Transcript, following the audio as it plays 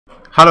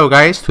Hello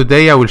guys,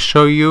 today I will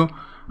show you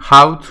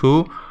how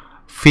to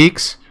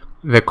fix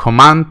the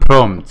command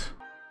prompt.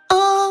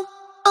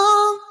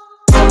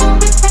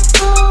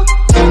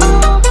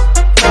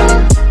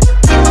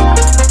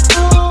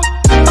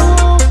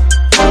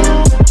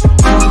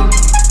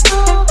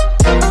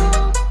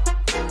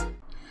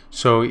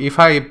 So if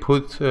I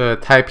put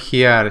type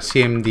here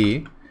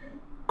CMD,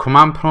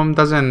 command prompt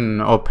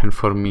doesn't open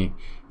for me.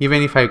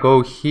 Even if I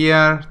go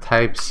here,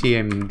 type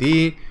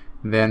CMD,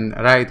 then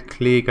right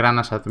click run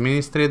as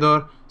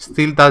administrator,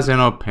 still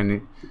doesn't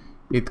open.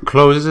 It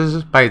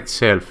closes by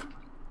itself.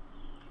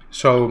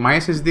 So my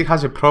SSD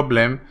has a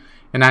problem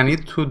and I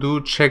need to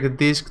do check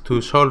disk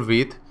to solve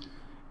it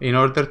in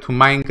order to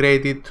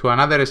migrate it to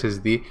another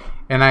SSD,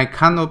 and I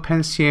can't open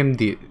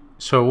CMD.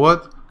 So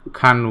what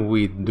can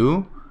we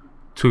do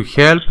to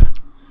help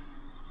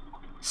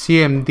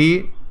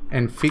CMD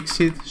and fix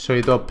it so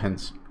it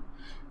opens?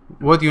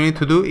 What you need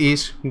to do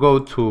is go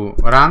to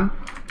run,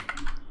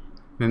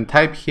 then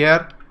type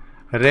here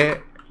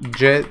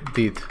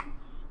regedit,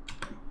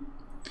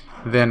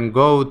 then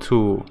go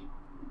to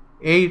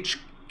H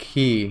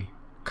key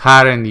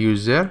current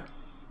user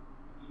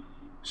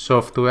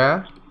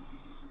software,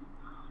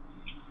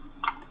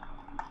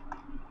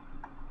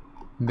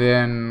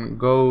 then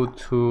go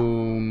to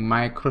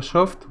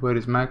Microsoft. Where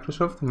is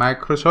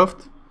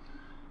Microsoft,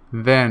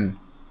 then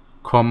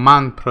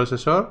command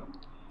processor,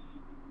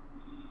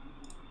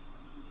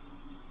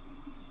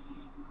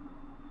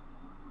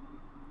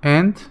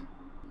 and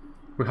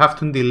we have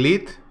to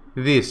delete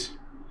this.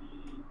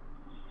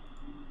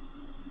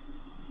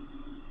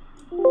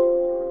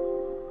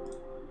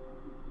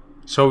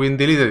 So we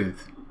deleted it.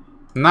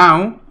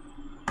 Now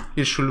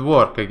it should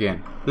work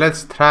again.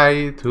 Let's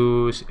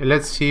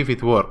see if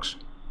it works.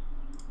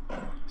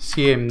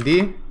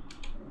 CMD,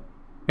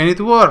 and it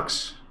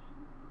works.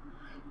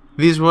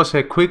 This was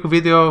a quick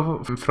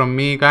video from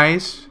me,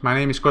 guys. My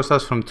name is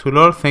Kostas from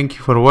Toolor. Thank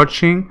you for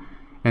watching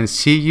and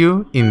see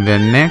you in the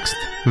next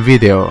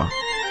video.